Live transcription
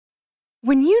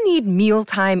When you need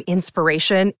mealtime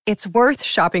inspiration, it's worth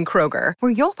shopping Kroger,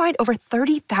 where you'll find over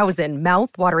 30,000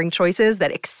 mouth-watering choices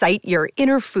that excite your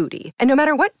inner foodie. And no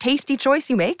matter what tasty choice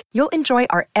you make, you'll enjoy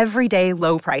our everyday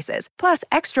low prices, plus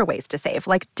extra ways to save,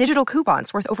 like digital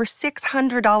coupons worth over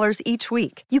 $600 each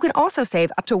week. You can also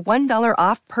save up to $1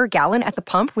 off per gallon at the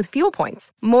pump with fuel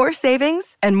points. More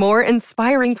savings and more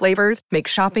inspiring flavors make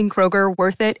shopping Kroger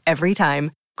worth it every time.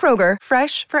 Kroger,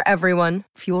 fresh for everyone.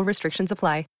 Fuel restrictions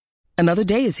apply. Another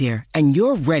day is here, and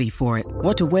you're ready for it.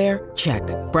 What to wear? Check.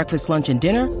 Breakfast, lunch, and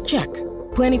dinner? Check.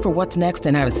 Planning for what's next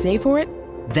and how to save for it?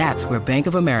 That's where Bank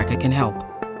of America can help.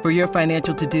 For your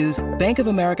financial to-dos, Bank of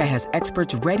America has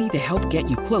experts ready to help get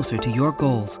you closer to your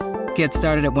goals. Get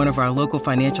started at one of our local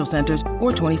financial centers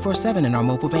or 24/7 in our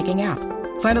mobile banking app.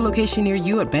 Find a location near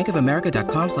you at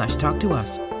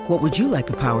bankofamerica.com/talktous. What would you like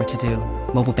the power to do?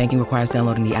 Mobile banking requires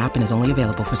downloading the app and is only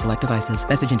available for select devices.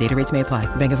 Message and data rates may apply.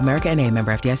 Bank of America N.A.,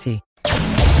 member FDIC.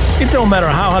 It don't matter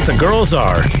how hot the girls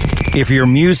are. If your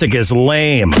music is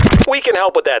lame, we can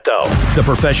help with that, though. The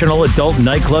Professional Adult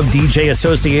Nightclub DJ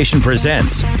Association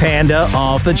presents Panda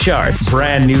Off the Charts.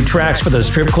 Brand new tracks for the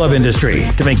strip club industry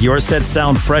to make your set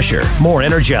sound fresher, more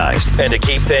energized, and to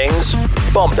keep things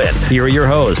bumping. Here are your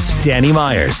hosts, Danny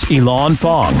Myers, Elon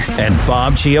Fong, and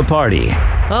Bob Chiappardi.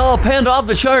 Oh, Panda Off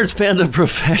the Charts, Panda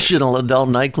Professional Adult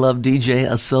Nightclub DJ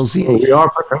Association. We are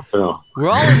professional. We're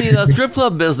all in the strip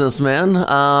club business, man.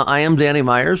 I am Danny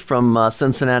Myers from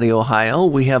Cincinnati, Ohio.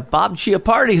 We have Bob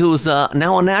Chiappardi, who's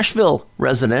now a Nashville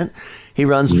resident. He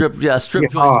runs Strip Joints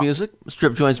Music,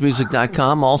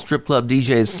 stripjointsmusic.com. All strip club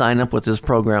DJs sign up with his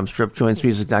program,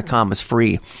 stripjointsmusic.com. It's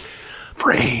free.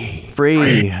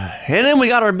 Free. And then we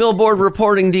got our Billboard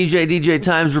reporting DJ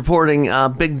Times reporting.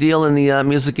 Big deal in the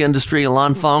music industry.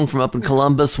 Alon Fong from up in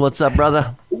Columbus. What's up,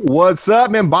 brother? What's up,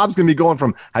 man? Bob's going to be going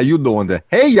from how you doing to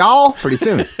hey, y'all, pretty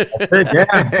soon.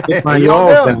 Get my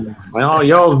y'all down. My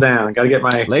y'all's down. Got to get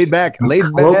my laid back.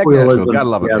 Gotta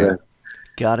love it, man.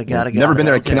 Got it. Never been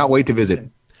there. Okay. I cannot wait to visit.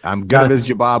 I'm going to visit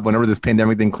you, Bob, whenever this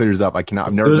pandemic thing clears up. I've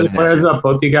never been there. Up.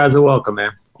 Both you guys are welcome,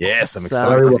 man. Yes, I'm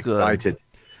excited.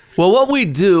 Well, what we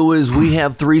do is we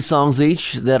have 3 songs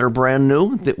each that are brand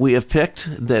new that we have picked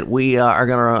that we are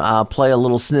going to play a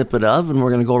little snippet of, and we're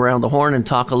going to go around the horn and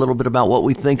talk a little bit about what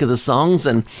we think of the songs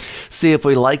and see if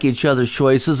we like each other's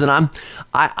choices. And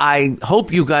I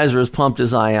hope you guys are as pumped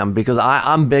as I am because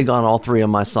I'm big on all 3 of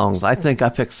my songs. I think I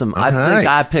picked some.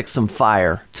 I picked some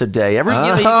fire today. You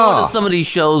go to some of these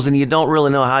shows and you don't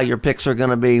really know how your picks are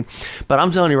going to be, but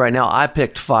I'm telling you right now, I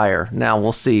picked fire. Now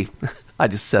we'll see. I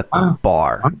just set the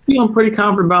bar. I'm feeling pretty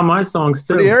confident about my songs,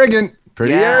 too. Pretty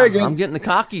arrogant. I'm getting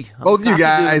cocky. Both you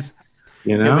guys.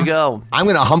 You know? Here we go. I'm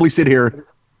going to humbly sit here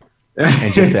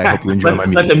and just say I hope you enjoy my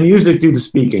music. Let the music do the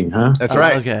speaking, huh? That's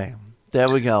right. Okay. There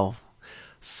we go.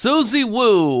 Susie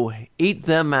Woo, Eat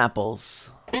Them Apples.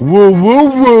 Woo,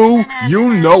 woo, woo.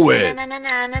 You know it.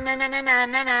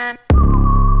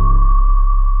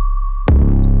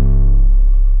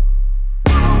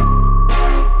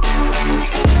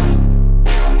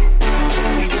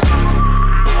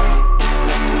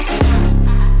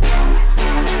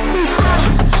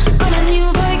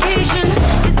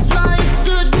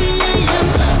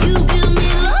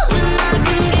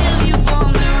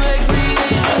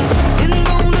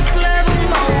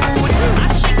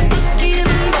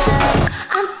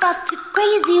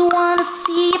 Crazy, wanna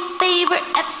see your favorite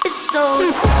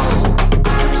episode.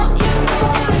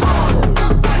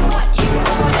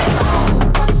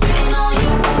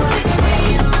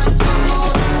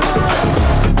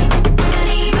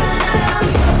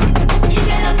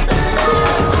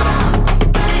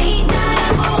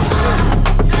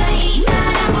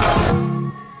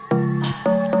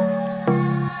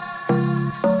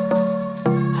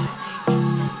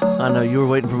 I know you were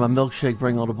waiting for my milkshake,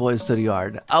 bring all the boys to the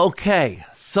yard. Okay,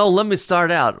 so let me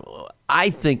start out. I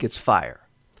think it's fire.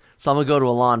 So I'm going to go to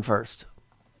Alon first.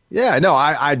 Yeah, no,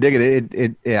 I dig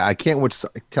it. I can't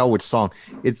tell which song.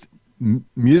 It's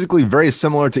musically very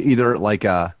similar to either like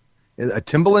a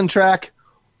Timbaland track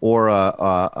or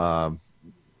a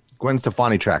Gwen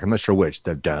Stefani track. I'm not sure which.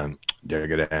 I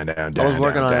was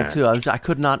working on it too. I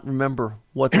could not remember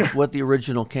what the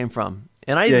original came from.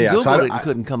 And I even Googled it and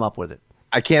couldn't come up with it.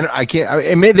 I can't.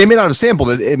 They may not have sampled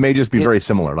it. It may just be very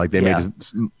similar. Like they may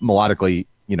just melodically,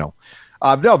 No,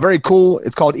 very cool.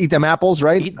 It's called Eat Them Apples,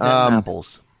 right? Eat Them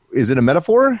Apples. Is it a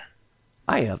metaphor?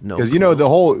 I have no. Because the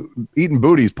whole eating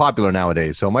booty is popular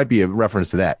nowadays, so it might be a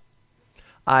reference to that.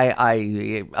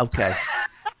 Okay.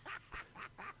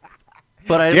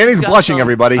 But Danny's blushing,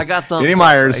 everybody. I got thumbs Danny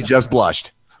Myers just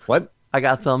blushed. What? I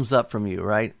got thumbs up from you,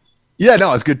 right? Yeah,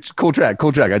 no, it's good. Cool track.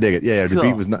 I dig it. Yeah, cool. The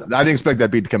beat was not. I didn't expect that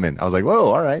beat to come in. I was like,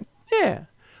 whoa, all right. Yeah.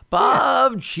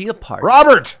 Bob Chiappardi.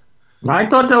 Robert. I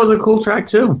thought that was a cool track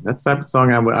too. That's the type of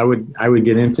song I would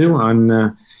get into on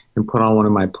and put on one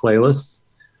of my playlists.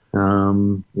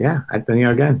 I think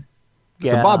again.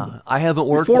 Yeah, So, Bob, I haven't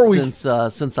worked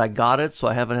since I got it, so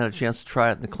I haven't had a chance to try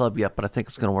it in the club yet. But I think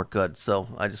it's going to work good. So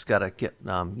I just got to get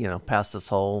past this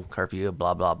whole curfew,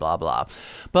 blah blah blah blah.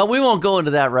 But we won't go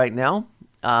into that right now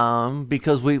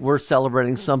because we're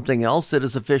celebrating something else. It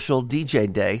is official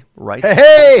DJ Day, right?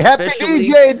 Hey, happy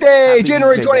DJ Day,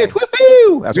 January 20th.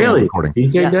 Woohoo! That's Really? recording.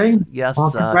 DJ Day? Yes, Oh,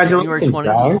 January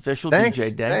 20th, official Thanks.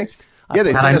 DJ Day. Thanks. Yeah,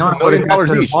 they And sent I us know $1 million I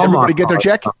would've each. got to Everybody Walmart get their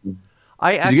check?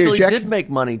 I you get actually your check? did make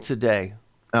money today.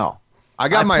 No. I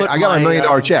got my my $1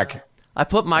 million check. I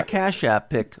put my Cash App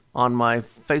pic on my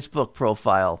Facebook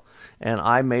profile, and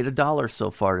I made $1 so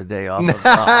far today. Off of,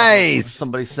 Nice!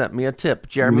 Somebody sent me a tip. You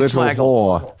Jeremy little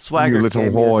whore. Swagger You little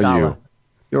gave me whore, $1. you.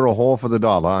 You're a whore for the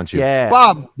dollar, aren't you? Yeah.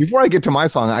 Bob, before I get to my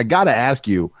song, I got to ask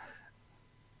you,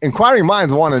 inquiring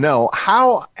minds want to know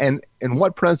how and in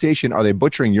what pronunciation are they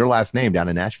butchering your last name down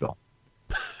in Nashville?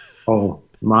 Oh,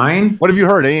 mine? What have you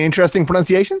heard? Any interesting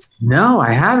pronunciations? No,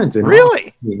 I haven't.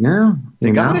 Really? No.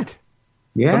 They got it.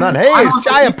 Yeah. They're not, hey, it's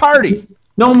Chiappardi.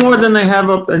 No more than they have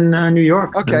up in New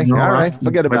York. Okay, No, all right.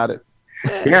 Forget about it.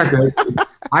 Yeah,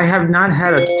 I have not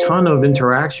had a ton of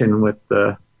interaction with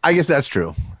the, I guess that's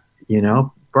true.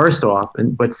 first off,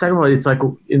 but second of all, it's like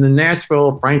in the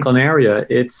Nashville, Franklin area,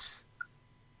 it's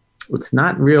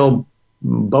not real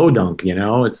bodunk,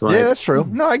 It's like, Yeah, that's true.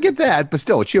 No, I get that, but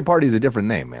still, Chiappardi is a different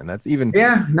name, man. That's even.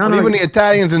 Yeah, no, even the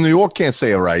Italians in New York can't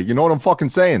say it right. You know what I'm fucking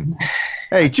saying?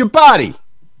 Hey, Chiappardi.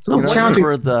 I'm waiting challenging.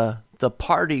 for the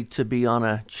party to be on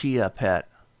a chia pet.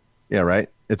 Yeah, right.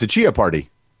 It's a chia party.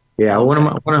 Yeah, one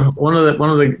of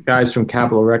the guys from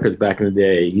Capitol Records back in the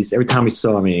day. Every time he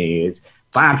saw me, it's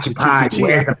Bob Chiappardi.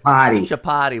 Where's the party?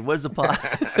 Chiappardi, where's the party?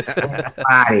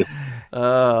 Party.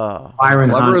 Byron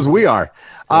Clever Hunt. as we are.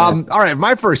 All right,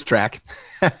 my first track.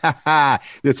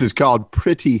 This is called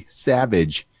 "Pretty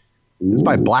Savage." It's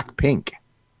by Blackpink.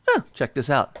 Check this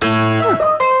out.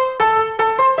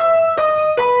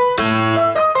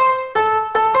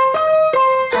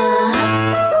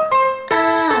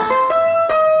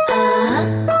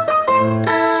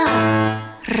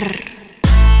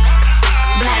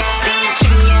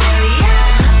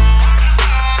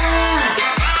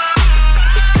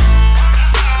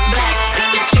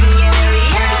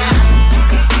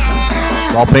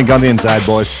 All pink on the inside,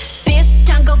 boys.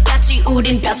 비슷한 것 같이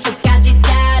우린 뼛속까지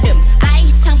다름 아이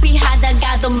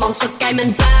창피하다가도 멍석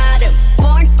깔면 발음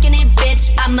Born skinny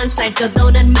bitch 앞만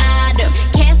살쪄도 난 마름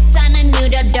계산은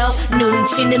느려도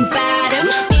눈치는 빠름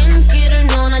인기를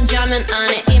논하자면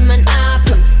안에 입만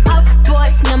아픔 Off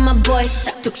boys 난 my boys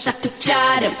싹둑싹둑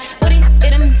자름 우리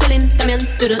이름 들린다면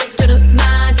뚜루뚜루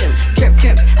맞음 Drip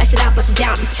drip I said I bust it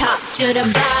down from top to the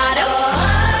bottom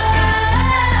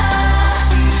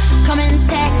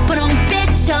검은색 분홍빛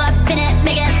all up in it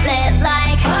make it lit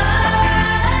like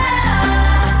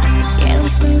Yeah we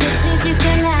some bitches you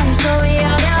can have so we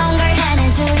어려운 걸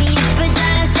해내줘 우리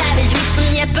예쁘잖아 savage we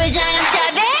some 예쁘잖아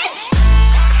savage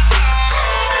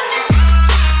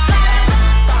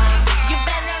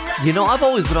I've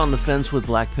always been on the fence with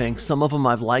Blackpink. Some of them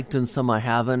I've liked and some I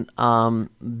haven't.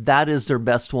 That is their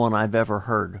best one I've ever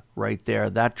heard right there.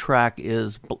 That track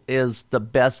is the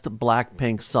best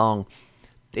Blackpink song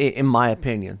in my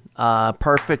opinion.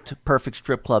 Perfect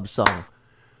strip club song.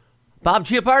 Bob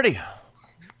Chiappardi.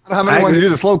 I don't have anyone to do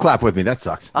the slow clap with me. That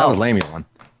sucks. That was lame, one.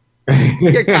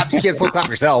 You can't slow clap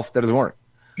yourself. That doesn't work.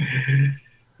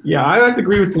 Yeah, I have to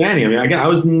agree with Danny. I mean, again,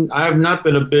 I have not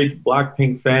been a big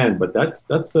Blackpink fan, but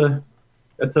that's an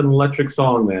electric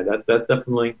song, man. That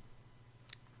definitely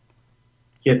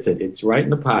gets it. It's right in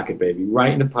the pocket, baby.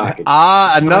 Right in the pocket.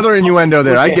 Another innuendo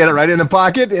there. I get it. Right in the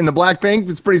pocket in the Blackpink.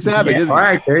 It's pretty savage, isn't it? All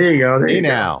right, there you go. There you go.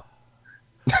 Now.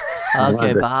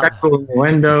 Okay, Bob. Respectful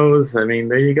innuendos. I mean,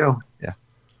 there you go. Yeah.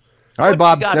 All right,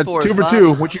 Bob. That's 2 for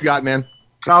 2. What you got, man?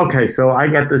 Okay, so I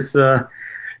got this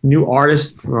new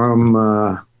artist from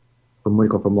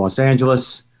Los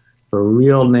Angeles. Her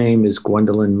real name is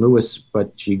Gwendolyn Lewis,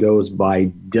 but she goes by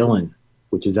Dylan,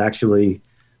 which is actually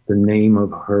the name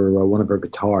of her one of her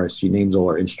guitars. She names all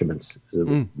her instruments. What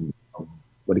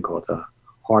do you call it? A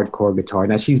hardcore guitar.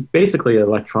 Now she's basically an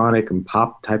electronic and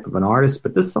pop type of an artist,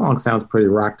 but this song sounds pretty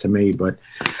rock to me. But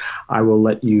I will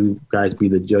let you guys be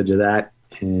the judge of that.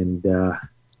 And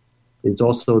it's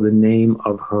also the name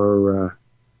of her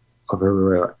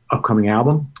upcoming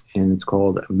album, and it's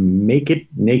called "Make It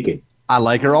Naked." I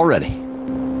like her already.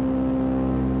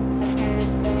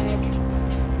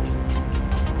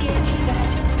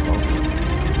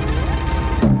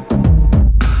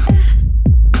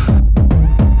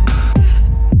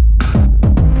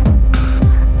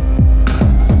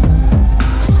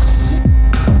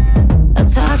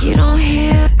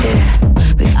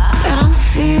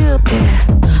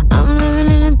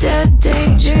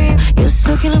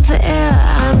 air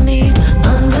I need.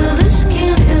 Under the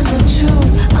skin is the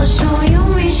truth. I'll show you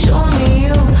me, show me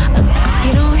you.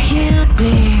 You don't hear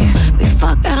me. We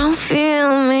fuck, I don't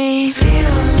feel me. Feel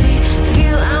me,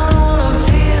 feel I wanna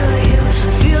feel you.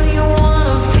 Feel you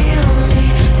wanna feel me.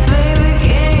 Baby,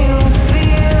 can you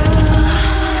feel?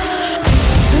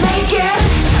 Naked,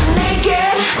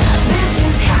 naked. This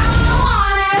is how I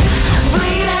want it.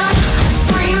 Bleeding,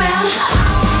 screaming. I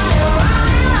want it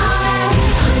right honest.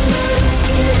 Under the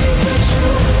skin is the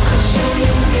truth. I'll show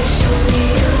you me, show me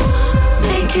you.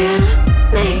 Naked,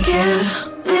 naked.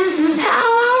 This is how I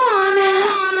want it.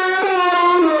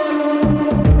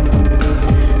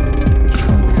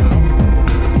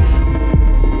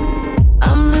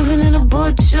 I'm living in a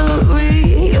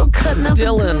butchery. You're cutting up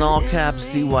Dylan, all caps,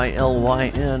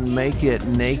 Dylyn, Make It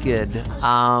Naked.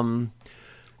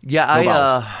 Yeah,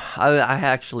 I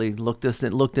actually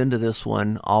looked into this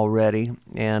one already,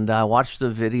 and I watched the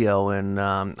video, and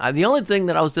the only thing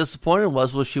that I was disappointed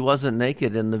was she wasn't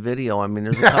naked in the video. I mean,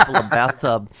 there's a couple of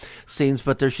bathtub scenes,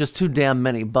 but there's just too damn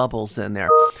many bubbles in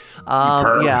there.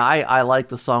 Yeah, I like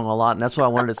the song a lot, and that's why I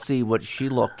wanted to see what she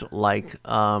looked like.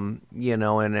 You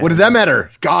know, and What does that matter?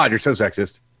 God, you're so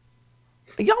sexist.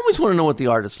 You always want to know what the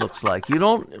artist looks like. You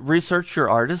don't research your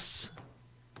artists.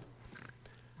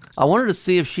 I wanted to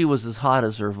see if she was as hot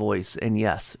as her voice, and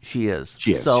yes, she is.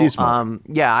 She is. So, She's smart.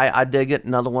 yeah, I dig it.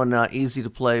 Another one, easy to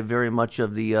play. Very much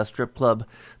of the strip club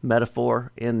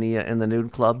metaphor in the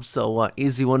nude club. So,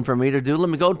 easy one for me to do. Let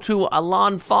me go to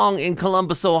Alon Fong in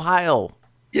Columbus, Ohio.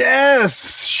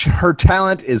 Yes, her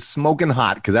talent is smoking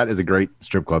hot because that is a great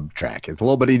strip club track. It's a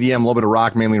little bit EDM, a little bit of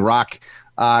rock, mainly rock.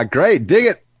 Great, dig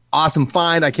it. Awesome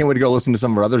find. I can't wait to go listen to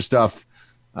some of her other stuff.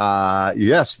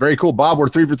 Yes, very cool. Bob, we're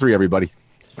 3 for 3, everybody.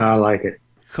 I like it.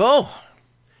 Cool.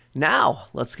 Now,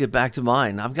 let's get back to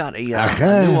mine. I've got a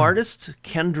new artist.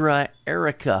 Kendra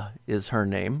Erica is her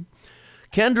name.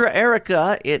 Kendra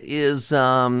Erica, it is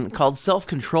called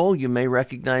Self-Control. You may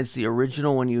recognize the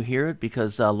original when you hear it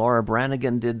because Laura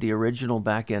Branigan did the original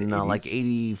back in like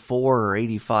 84 or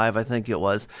 85, I think it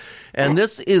was. And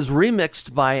this is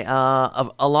remixed by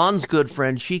Alon's good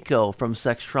friend Chico from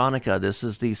Sextronica. This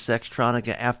is the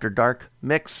Sextronica After Dark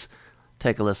mix.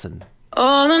 Take a listen.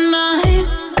 all the night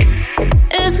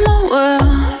is my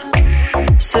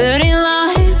world. City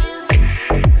light,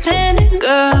 painted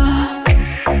girl.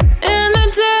 In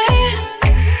the day,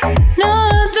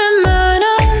 nothing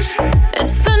matters.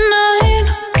 It's the night,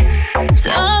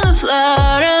 till the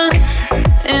flatters.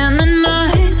 In the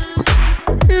night,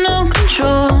 no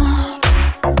control.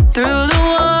 Through the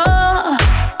wall,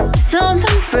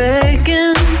 something's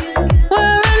breaking.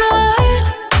 Wearing white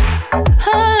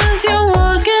as you're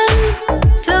walking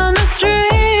down the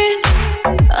street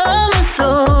of my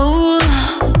soul.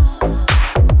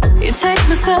 You take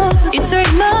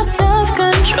my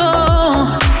self-control.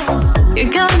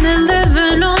 You got me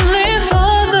living only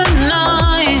for the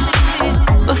night.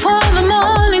 Before the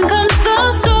morning comes,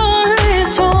 the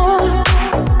story's told.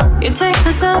 You take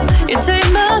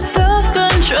my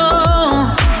self-control.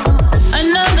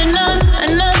 Another night,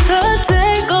 another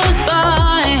day goes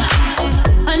by.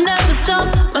 I never stop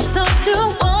myself to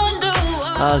wonder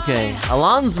why. Okay,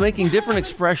 Alon's making different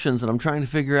expressions, and I'm trying to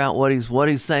figure out what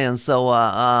he's saying. So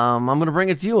I'm going to bring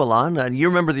it to you, Alon. You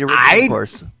remember the original, of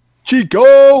course.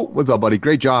 Chico, what's up, buddy?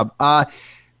 Great job.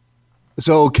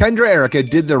 So Kendra Erica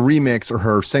did the remix or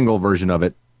her single version of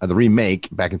it, the remake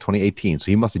back in 2018. So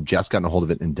he must have just gotten a hold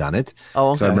of it and done it. Oh,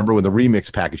 okay. So I remember when the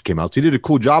remix package came out. So he did a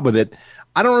cool job with it.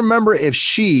 I don't remember if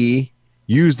she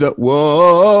used the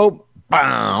whoa,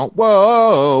 bow,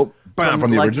 whoa, bow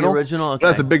from the like original. The original? Okay. But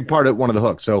that's a big part of one of the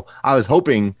hooks. So I was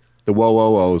hoping the whoa,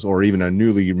 whoa, who's or even a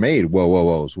newly made whoa,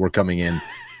 whoa, who's were coming in.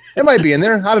 It might be in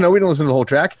there. I don't know. We don't listen to the whole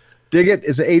track. Dig it.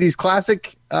 It's an 80s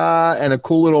classic and a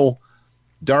cool little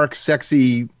dark,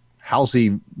 sexy,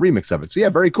 housey remix of it. So, yeah,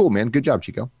 very cool, man. Good job,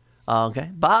 Chico. Okay.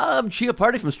 Bob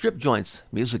Chiappardi from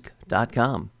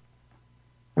StripJointsMusic.com.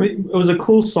 I mean, it was a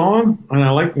cool song, and I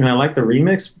like the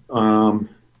remix.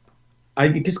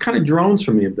 It just kind of drones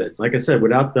for me a bit. Like I said,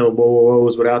 without the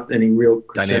whoa-whoas, without any real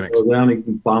dynamics, without any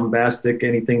bombastic,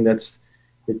 anything it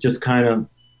just kind of,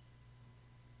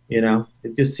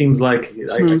 it just seems like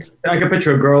I can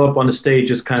picture a girl up on the stage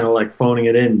just kind of like phoning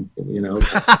it in,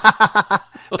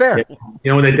 Fair.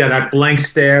 When they did that blank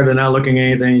stare, they're not looking at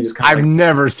anything. You just kind of I've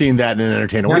never seen that in an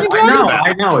entertainer. What are you talking about?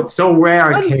 I know. It's so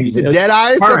rare. The dead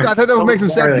eyes? I thought that would make them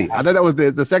sexy. I thought that was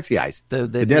the sexy eyes. The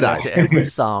dead eyes. Every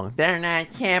song. They're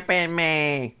not camping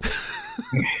me.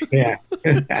 Yeah.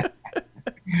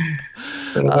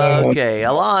 Okay,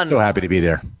 Alon. So happy to be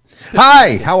there.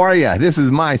 Hi, how are you? This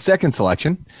is my second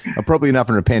selection, appropriate enough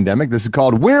in a pandemic. This is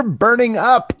called We're Burning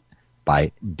Up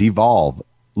by Devolve.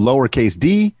 Lowercase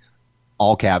d,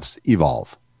 all caps,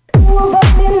 evolve. He's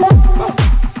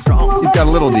got a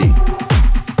little d.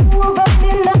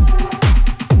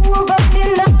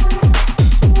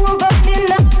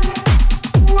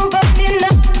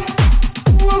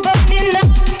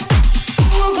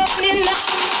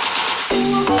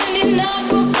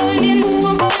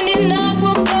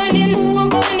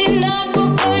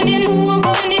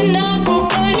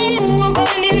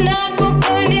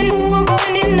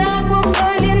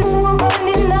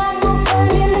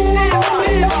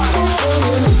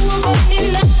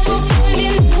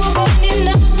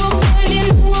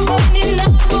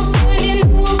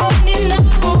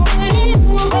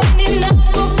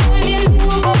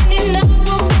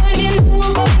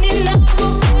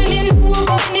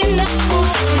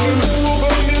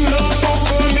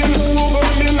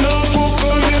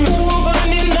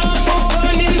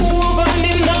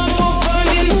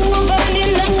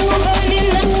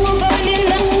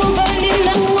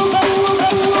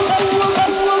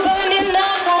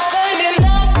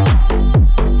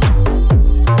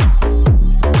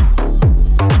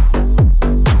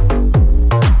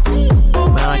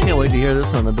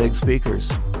 Speakers.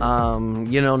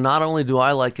 Not only do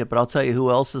I like it, but I'll tell you who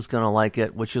else is going to like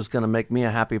it, which is going to make me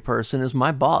a happy person, is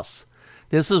my boss.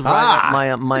 This is right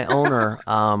up my owner,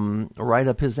 right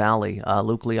up his alley,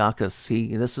 Luke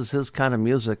Liakis. This is his kind of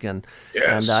music, and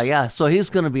so he's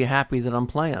going to be happy that I'm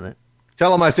playing it.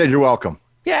 Tell him I said you're welcome.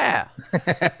 Yeah.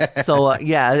 So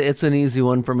it's an easy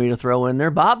one for me to throw in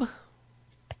there, Bob.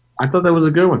 I thought that was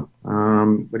a good one.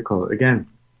 What do you call it? Again,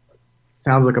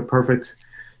 sounds like a perfect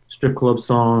strip club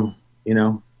song,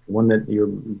 one that your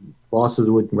bosses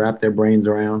would wrap their brains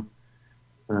around.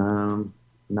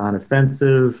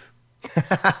 Non-offensive,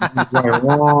 right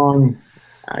along.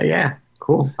 Yeah,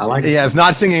 cool. I like it. Yeah, it's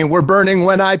not singing "We're burning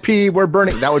when I pee, we're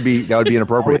burning." That would be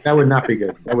inappropriate. That would not be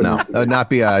good. That would not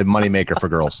be a moneymaker for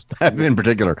girls in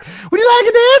particular. Would you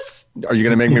like a dance? Are you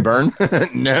going to make me burn?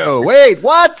 No. Wait,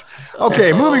 what?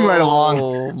 Okay, moving right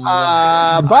along.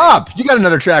 Bob, you got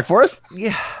another track for us?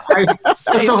 Yeah. Just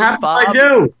so happens I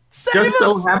do. Just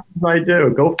so happens I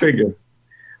do. Go figure.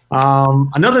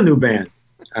 Another new band.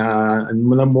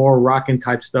 More rockin'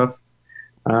 type stuff.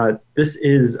 This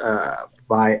is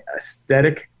by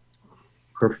Aesthetic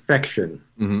Perfection.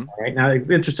 Mm-hmm. All right, now it's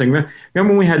interesting. Remember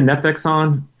when we had Netflix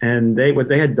on, and what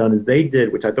they had done is they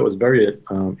did, which I thought was very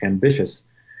ambitious,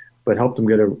 but helped them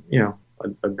get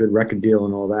a good record deal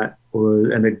and all that,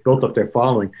 and they built up their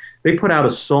following. They put out a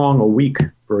song a week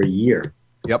for a year.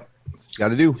 Yep, got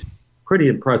to do. Pretty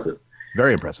impressive.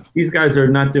 Very impressive. These guys are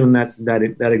not doing that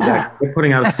exact. They're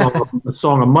putting out a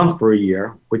song a month for a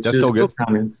year, which is still good.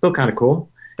 Still kind of cool.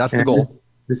 That's the goal.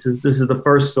 This is the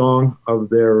first song of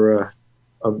their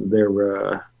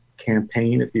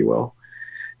campaign, if you will,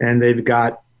 and they've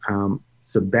got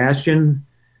Sebastian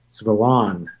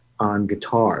Svillan on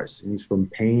guitars. And he's from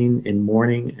Pain in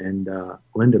Morning and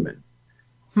Lindemann.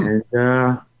 And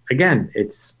again,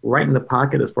 it's right in the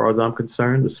pocket as far as I'm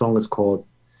concerned. The song is called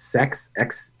Sex,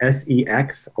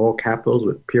 Sex, all capitals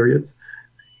with periods.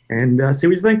 And see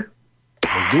what you think.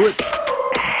 Let's do it.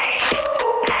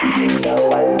 You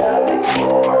know I love it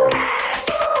yours.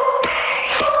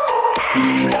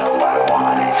 You know I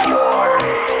want it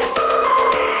yours.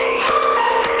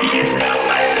 You know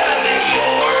I love it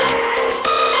yours.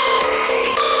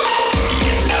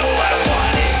 You know I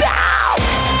want it now.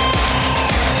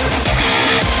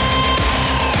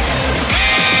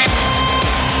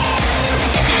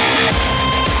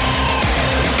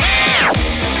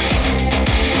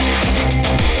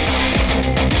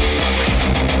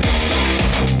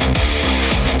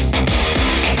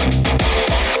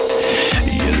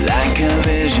 A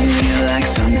vision, you're like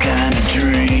some kind of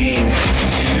dream.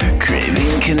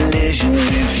 Craving collision,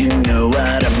 if you know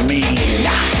what I mean.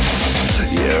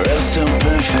 You're oh so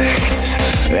perfect,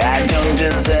 I don't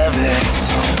deserve it.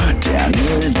 Down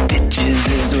in the ditches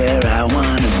is where I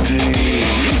wanna be.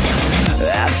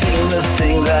 I feel the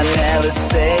things I never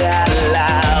say out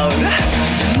loud.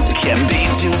 Can't be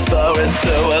too foreign, so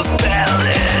I'll spell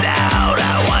it out.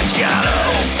 I want you to know.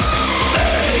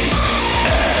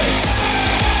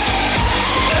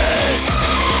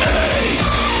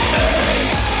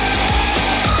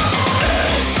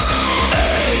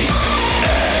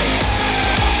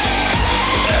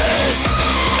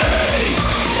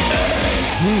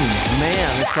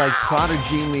 Man, it's like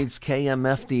Prodigy meets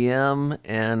KMFDM,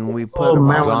 and we put them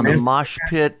on the mosh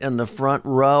pit in the front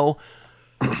row.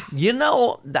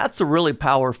 That's a really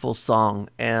powerful song,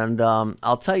 and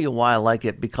I'll tell you why I like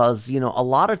it, because, a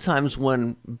lot of times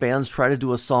when bands try to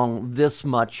do a song this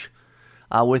much,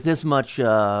 with this much,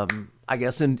 I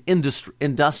guess,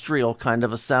 industrial kind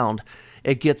of a sound.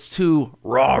 It gets too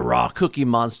raw Cookie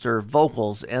Monster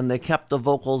vocals, and they kept the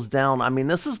vocals down. I mean,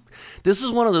 this is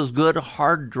one of those good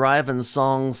hard driving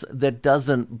songs that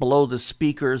doesn't blow the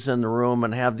speakers in the room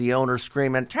and have the owner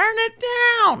screaming, "Turn it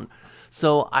down!"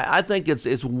 So I think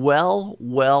it's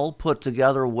well put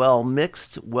together, well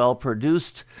mixed, well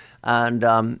produced, and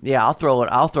I'll throw it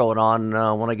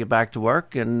on when I get back to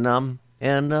work and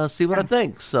see what I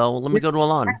think. So let me go to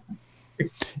Alon.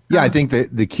 Yeah, I think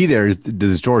the key there is the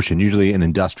distortion. Usually in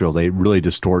industrial, they really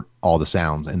distort all the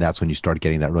sounds, and that's when you start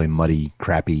getting that really muddy,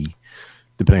 crappy,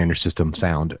 depending on your system,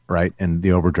 sound, right? And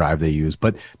the overdrive they use.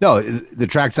 But no, the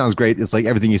track sounds great. It's like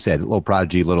everything you said, a little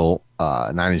Prodigy, little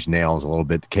Nine Inch Nails, a little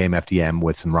bit KMFDM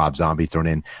with some Rob Zombie thrown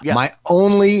in. Yeah. My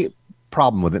only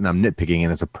problem with it, and I'm nitpicking,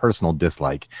 and it's a personal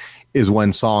dislike, is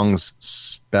when songs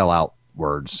spell out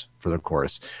words for the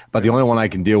chorus. But the only one I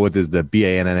can deal with is the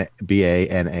B-A-N-A,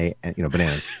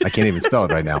 bananas. I can't even spell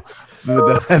it right now.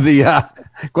 The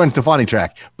Gwen Stefani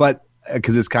track. But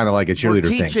because it's kind of like a cheerleader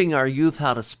thing. We're teaching our youth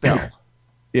how to spell.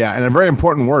 Yeah, and a very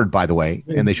important word, by the way,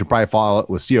 and they should probably follow it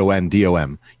with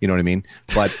C-O-N-D-O-M. You know what I mean?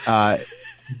 But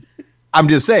I'm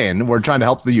just saying, we're trying to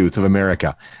help the youth of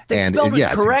America. They spelled it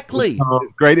correctly.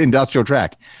 Great industrial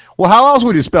track. Well, how else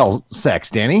would you spell sex,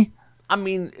 Danny? I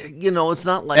mean, it's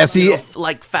not like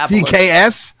like fabulous.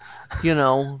 C-K-S?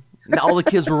 All the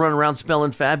kids were running around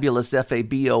spelling fabulous,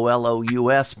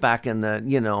 F-A-B-O-L-O-U-S back in the,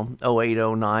 08,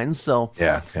 09. So,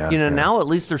 now at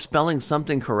least they're spelling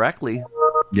something correctly.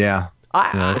 Yeah.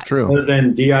 That's true. Other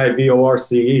than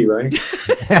D-I-V-O-R-C-E, right?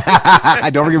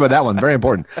 Don't forget about that one. Very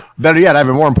important. Better yet, I have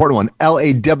a more important one.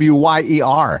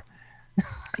 L-A-W-Y-E-R.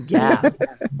 Yeah.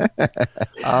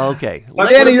 Okay.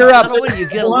 Danny, you're up. You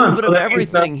get a little bit of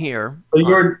everything here. So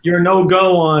you're no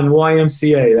go on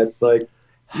YMCA. That's like.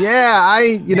 Yeah,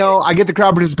 I get the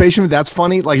crowd participation. That's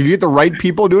funny. Like if you get the right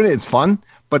people doing it, it's fun.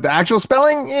 But the actual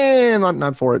spelling,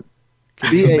 not for it.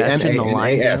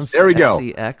 B-A-N-A-N-A-S. There we go.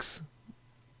 X.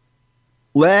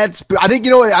 I think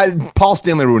Paul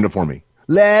Stanley ruined it for me.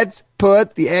 Let's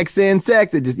put the X in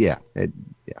sex. It just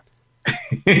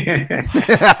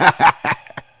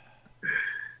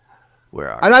Where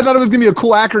are and I thought it was gonna be a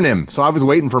cool acronym, so I was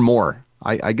waiting for more.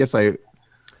 I guess you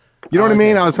know what I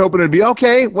mean? I was hoping it'd be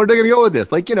okay. Where are they gonna go with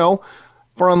this? Like,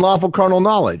 for unlawful carnal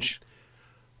knowledge.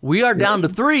 We are down to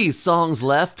 3 songs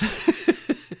left.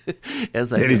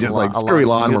 He's just like, screw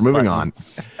Elon, we're moving on.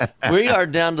 We are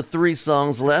down to 3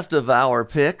 songs left of our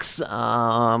picks.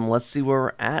 Let's see where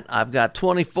we're at. I've got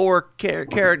 24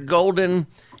 Karat Golden.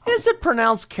 Is it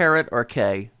pronounced carrot or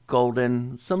K?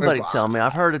 Golden? Somebody tell me.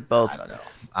 I've heard it both. I don't know.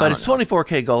 But it's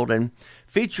 24K Golden,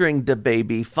 featuring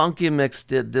DaBaby. Funky Mix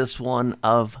did this one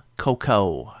of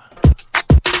Coco.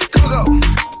 Coco.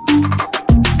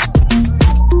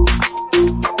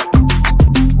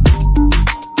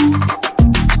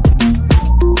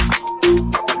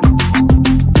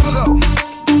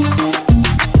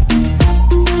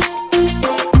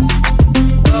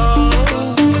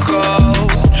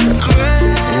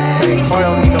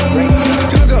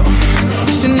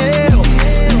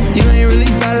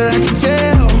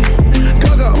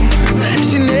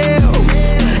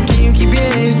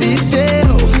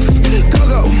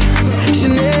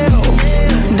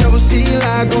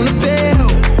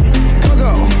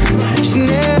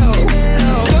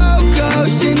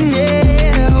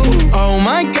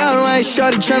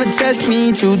 Trying to test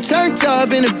me, too turned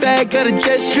up in the back of the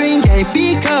jet stream. Can't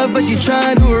be cuffed, but she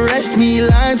trying to arrest me.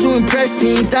 Lying to impress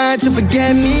me, dying to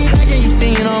forget me. I can't keep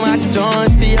singing all my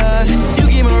songs for ya. You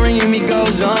keep on ringing me,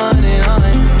 goes on and on.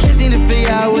 Can't seem to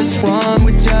figure out what's wrong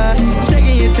with ya.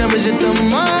 Checking your temperature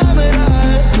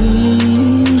thermometer.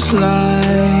 Seems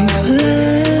like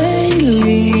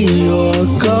lately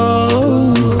you're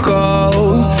go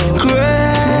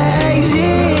crazy.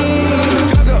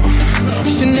 Coco,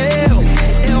 Chanel.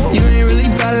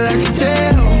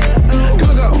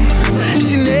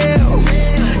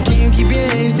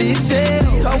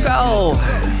 Coco,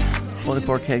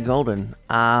 24K Golden.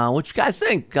 What you guys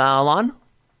think, Alon?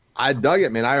 I dug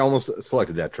it, man. I almost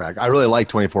selected that track. I really like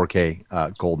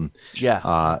 24K Golden.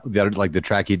 Yeah. The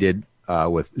track he did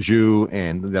with Zhu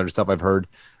and the other stuff I've heard.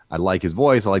 I like his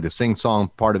voice. I like the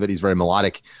sing-song part of it. He's very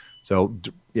melodic. So,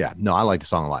 I like the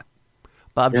song a lot.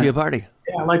 Bob Giapardi.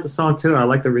 Yeah, I like the song too. I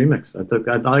like the remix. I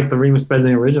like the remix better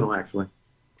than the original, actually.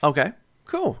 Okay,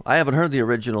 cool. I haven't heard the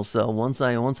original, so once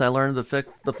I learned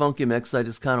the funky mix, I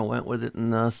just kind of went with it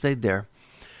and stayed there.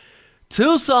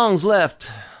 2 songs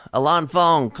left. Alon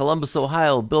Fong, Columbus,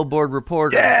 Ohio, Billboard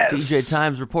reporter, yes! DJ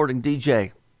Times reporting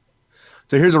DJ.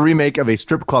 So here's a remake of a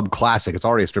strip club classic. It's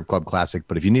already a strip club classic,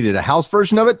 but if you needed a house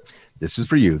version of it, this is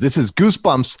for you. This is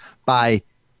Goosebumps by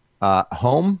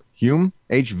Hume,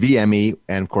 HVME,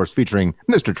 and of course featuring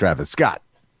Mr. Travis Scott.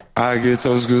 I get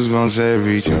those goosebumps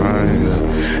every time,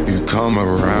 yeah. You come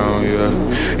around, yeah.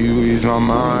 You ease my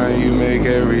mind, you make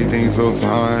everything feel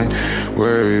fine.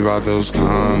 Worry about those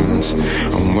comments,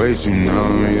 I'm way too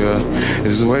numb, yeah.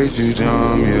 It's way too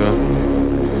dumb, yeah.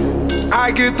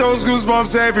 I get those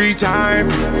goosebumps every time.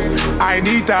 I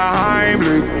need the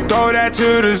Heimlich, throw that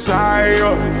to the side,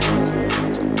 yeah.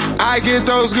 I get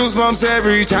those goosebumps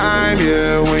every time,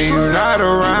 yeah. When you're not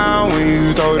around, when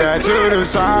you throw that to the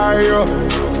side, yeah.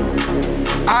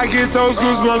 I get those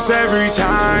goosebumps every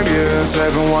time, yeah.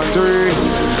 713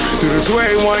 through the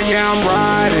 281, yeah, I'm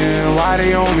riding. Why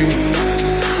they on me?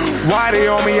 Why they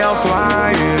on me? I'm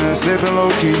flying, sipping low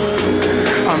key.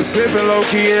 I'm sipping low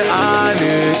key at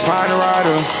Onyx, find a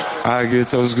rider. I get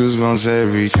those goosebumps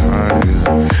every time,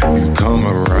 yeah. You come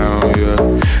around, yeah.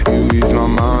 You ease my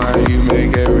mind, you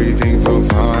make everything feel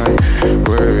fine.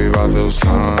 Worry about those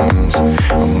comments,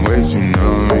 I'm way too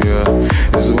numb, yeah.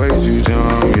 It's way too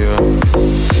dumb, yeah.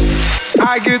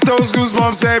 I get those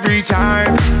goosebumps every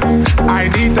time. I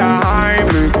need the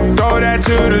Heimlich, throw that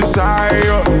to the side,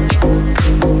 yeah.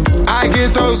 I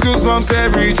get those goosebumps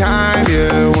every time,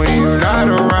 yeah. When you're not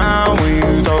around, when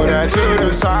you throw that to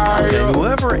the side, yeah.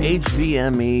 Whoever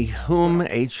HVME,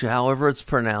 however it's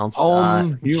pronounced,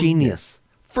 genius.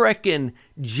 Frickin'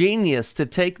 genius to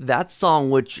take that song,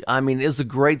 which, I mean, is a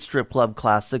great strip club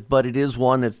classic, but it is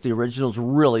one that's the original's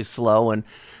really slow, and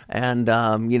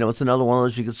you know, it's another one of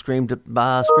those you get screamed at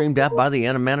by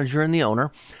the manager and the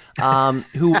owner,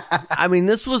 who, I mean,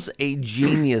 this was a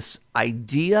genius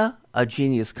idea, a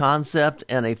genius concept,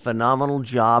 and a phenomenal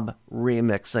job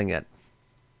remixing it.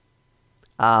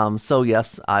 So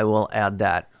yes, I will add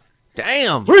that.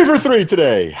 Damn! 3 for 3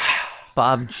 today.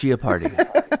 Bob Chiappardi.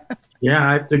 Yeah,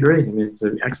 I have to agree. I mean, it's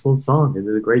an excellent song. They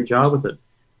did a great job with it.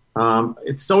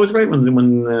 It's always great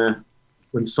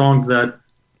when songs that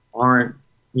aren't,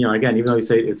 you know, again, even though you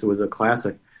say it was a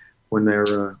classic, when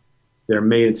they're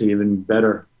made into even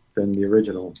better than the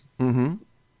original. Mm-hmm.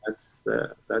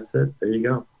 That's it. There you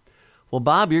go. Well,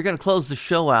 Bob, you're going to close the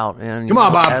show out, and come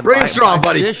on, Bob, bring it strong,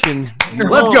 buddy. Let's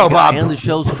go, Bob. And the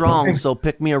show's strong, so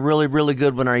pick me a really, really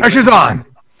good one. Pressure's on.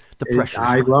 The pressure.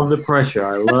 I love the pressure.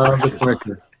 I love the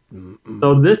pressure.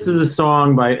 So this is a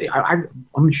song by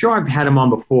I'm sure I've had him on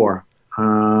before. We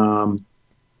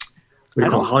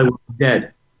call Hollywood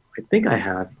Dead. I think I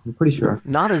have. I'm pretty sure.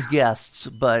 Not as guests,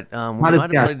 but not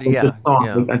as guests. Yeah.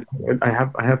 I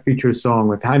have featured a song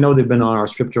with. I know they've been on our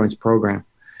Strip Joints program.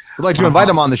 We'd like to invite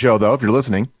them on the show, though, if you're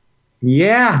listening.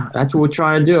 Yeah, that's what we're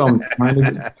trying to do. I'm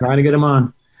trying to get them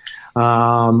on.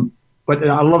 But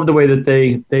I love the way that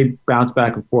they bounce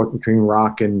back and forth between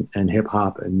rock and hip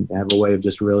hop and have a way of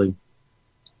just really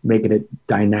making it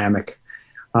dynamic.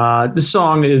 This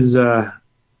song is what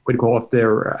do you call off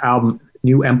their album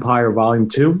New Empire Volume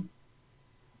 2.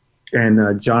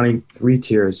 And Johnny Three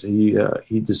Tears, he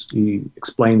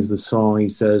explains the song. He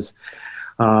says,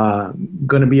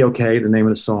 "Gonna Be Okay," the name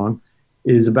of the song,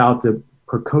 is about the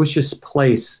precocious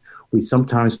place we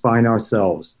sometimes find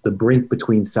ourselves, the brink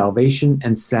between salvation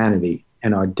and sanity,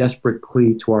 and our desperate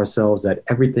plea to ourselves that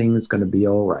everything is going to be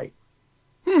all right.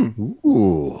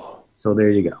 Ooh. So there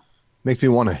you go. Makes me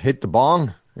want to hit the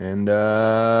bong and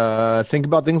think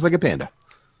about things like a panda.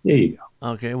 There you go.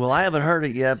 Okay, well, I haven't heard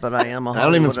it yet, but I am a I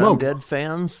don't even Hollywood smoke. Undead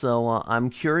fan, so I'm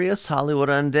curious. Hollywood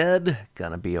Undead,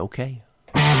 gonna be okay.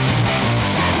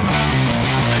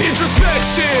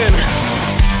 Introspection,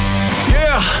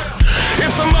 yeah.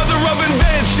 It's a mother of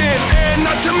invention, and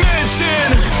not to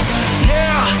mention,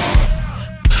 yeah.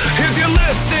 Here's your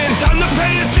lesson, time to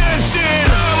pay attention.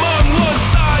 I'm on one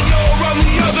side, you're on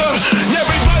the other.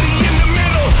 Everybody in the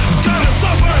middle, gonna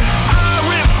suffer. I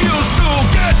refuse to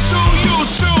get too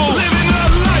used to living a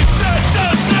life that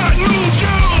does not move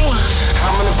you.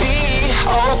 I'm gonna be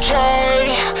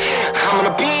okay. I'm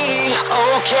gonna be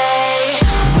okay.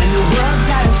 When the world's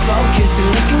out of focus and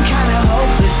looking kinda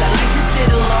hopeless, I like to sit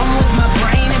alone with my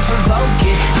brain and provoke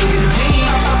it. I'm gonna be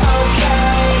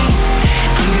okay.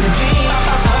 I'm gonna be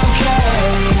okay.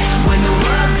 When the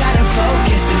world's out of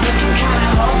focus and looking kinda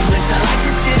hopeless, I like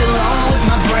to sit alone with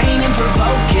my brain and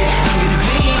provoke it. I'm gonna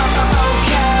be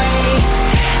okay.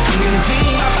 I'm gonna be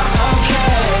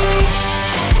okay.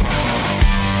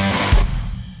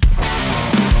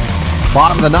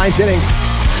 Bottom of the ninth inning.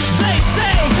 They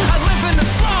say I live in the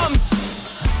slums.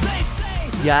 They say.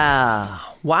 Yeah.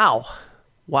 Wow.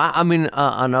 Wow, I mean,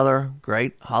 another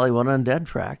great Hollywood Undead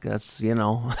track. That's,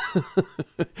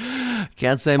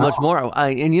 can't say much more.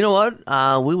 And you know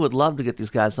what? We would love to get these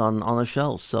guys on the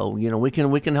show. So, we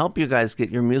can help you guys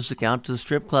get your music out to the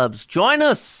strip clubs. Join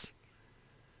us.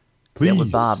 Please. Yeah,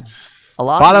 with Bob.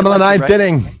 Bottom of the ninth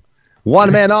inning.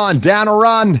 One man on, down a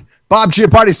run. Bob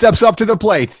Chiappardi steps up to the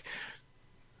plate.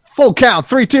 Full count,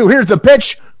 3-2. Here's the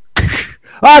pitch.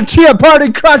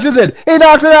 Chiappardi crushes it. He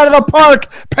knocks it out of the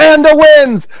park. Panda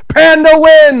wins.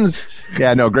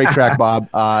 Yeah, no, great track, Bob.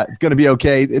 It's going to be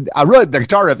okay. The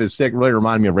guitar riff is sick. Really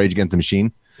reminded me of Rage Against the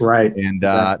Machine. Right. And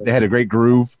they had a great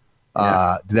groove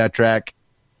to that track.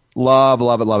 Love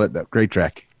it. Great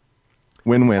track.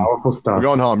 Win-win. Powerful stuff. We're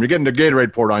going home. You're getting the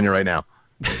Gatorade poured on you right now.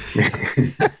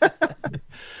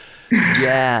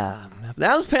 Yeah.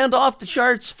 That was panned off the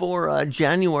charts for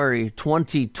January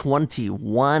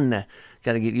 2021.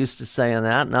 Got to get used to saying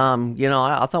that.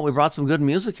 I thought we brought some good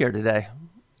music here today.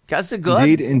 Guys did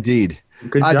good. Indeed.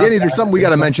 Danny, there's something we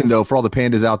got to mention, though, for all the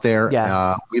pandas out there.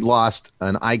 Yeah. We lost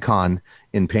an icon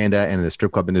in Panda and in the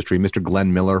strip club industry, Mr.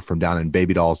 Glenn Miller from down in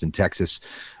Baby Dolls in Texas.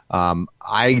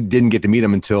 I didn't get to meet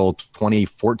him until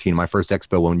 2014, my first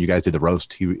expo, when you guys did the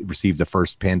roast. He received the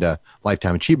first Panda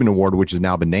Lifetime Achievement Award, which has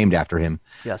now been named after him.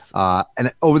 Yes.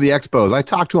 And over the expos, I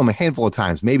talked to him a handful of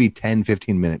times, maybe 10,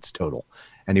 15 minutes total.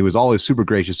 And he was always super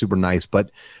gracious, super nice.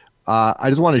 But I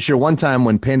just wanted to share one time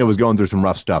when Panda was going through some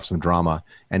rough stuff, some drama,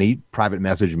 and he private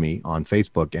messaged me on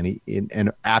Facebook.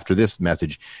 And after this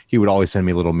message, he would always send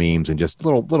me little memes and just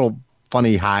little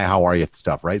funny, hi, how are you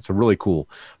stuff, right? So really cool.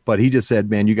 But he just said,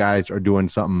 man, you guys are doing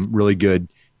something really good.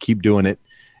 Keep doing it.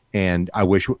 And I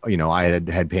wish, I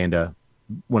had Panda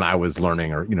when I was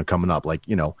learning or, coming up,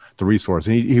 the resource.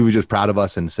 And he was just proud of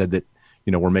us and said that,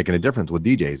 we're making a difference with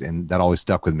DJs. And that always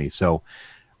stuck with me. So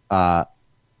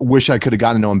wish I could have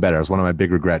gotten to know him better. It was one of my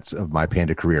big regrets of my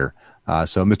Panda career.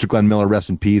 So Mr. Glenn Miller, rest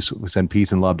in peace. We send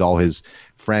peace and love to all his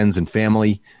friends and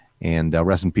family. And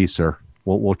rest in peace, sir.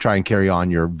 We'll try and carry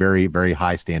on your very, very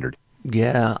high standard.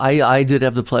 Yeah, I did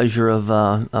have the pleasure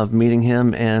of meeting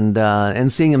him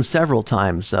and seeing him several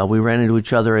times. We ran into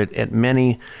each other at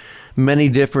many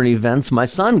different events. My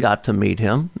son got to meet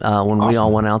him when we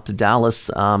all went out to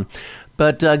Dallas.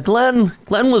 But Glenn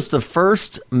was the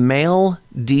first male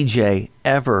DJ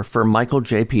ever for Michael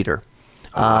J. Peter.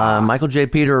 Michael J.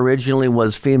 Peter originally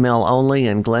was female only,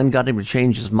 and Glenn got him to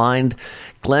change his mind.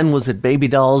 Glenn was at Baby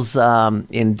Dolls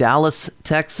in Dallas,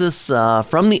 Texas,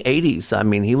 from the 80s. I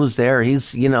mean, he was there.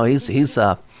 He's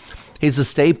a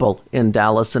staple in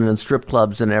Dallas and in strip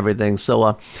clubs and everything.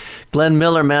 So, Glenn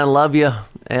Miller, man, love you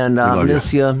and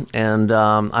miss you. And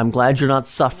I'm glad you're not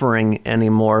suffering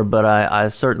anymore, but I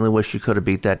certainly wish you could have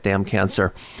beat that damn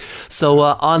cancer. So,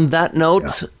 on that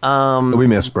note, we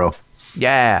miss, bro.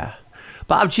 Yeah.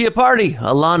 Bob Chiappardi,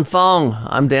 Alon Fong.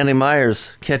 I'm Danny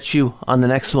Myers. Catch you on the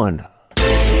next one.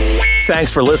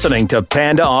 Thanks for listening to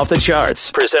Panda Off the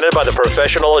Charts, presented by the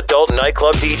Professional Adult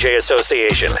Nightclub DJ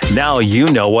Association. Now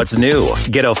you know what's new.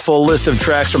 Get a full list of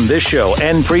tracks from this show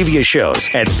and previous shows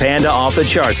at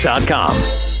pandaoffthecharts.com.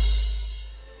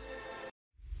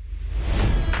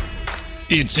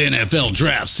 It's NFL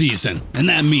draft season, and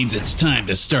that means it's time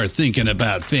to start thinking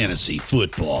about fantasy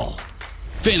football.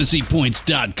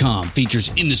 FantasyPoints.com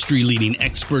features industry-leading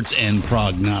experts and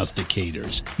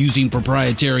prognosticators using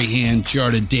proprietary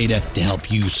hand-charted data to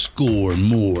help you score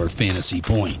more fantasy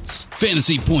points.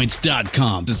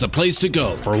 FantasyPoints.com is the place to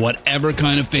go for whatever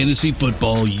kind of fantasy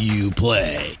football you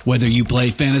play. Whether you play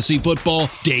fantasy football,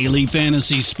 daily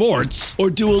fantasy sports,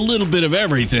 or do a little bit of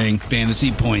everything,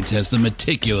 Fantasy Points has the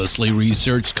meticulously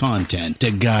researched content to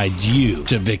guide you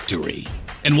to victory.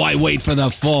 And why wait for the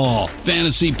fall?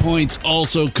 Fantasy Points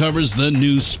also covers the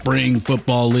new spring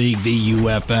football league, the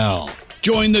UFL.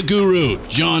 Join the guru,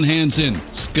 John Hansen,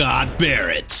 Scott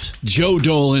Barrett, Joe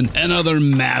Dolan, and other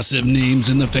massive names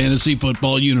in the fantasy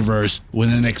football universe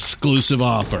with an exclusive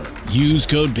offer. Use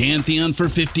code Pantheon for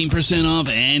 15% off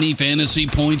any Fantasy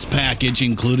Points package,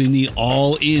 including the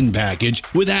all-in package,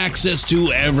 with access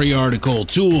to every article,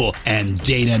 tool, and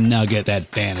data nugget that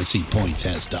Fantasy Points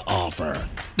has to offer.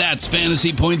 That's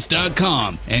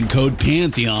FantasyPoints.com and code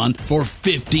Pantheon for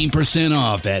 15%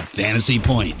 off at Fantasy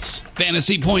Points.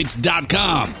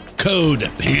 FantasyPoints.com,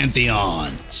 code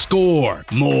Pantheon. Score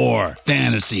more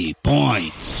fantasy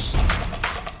points.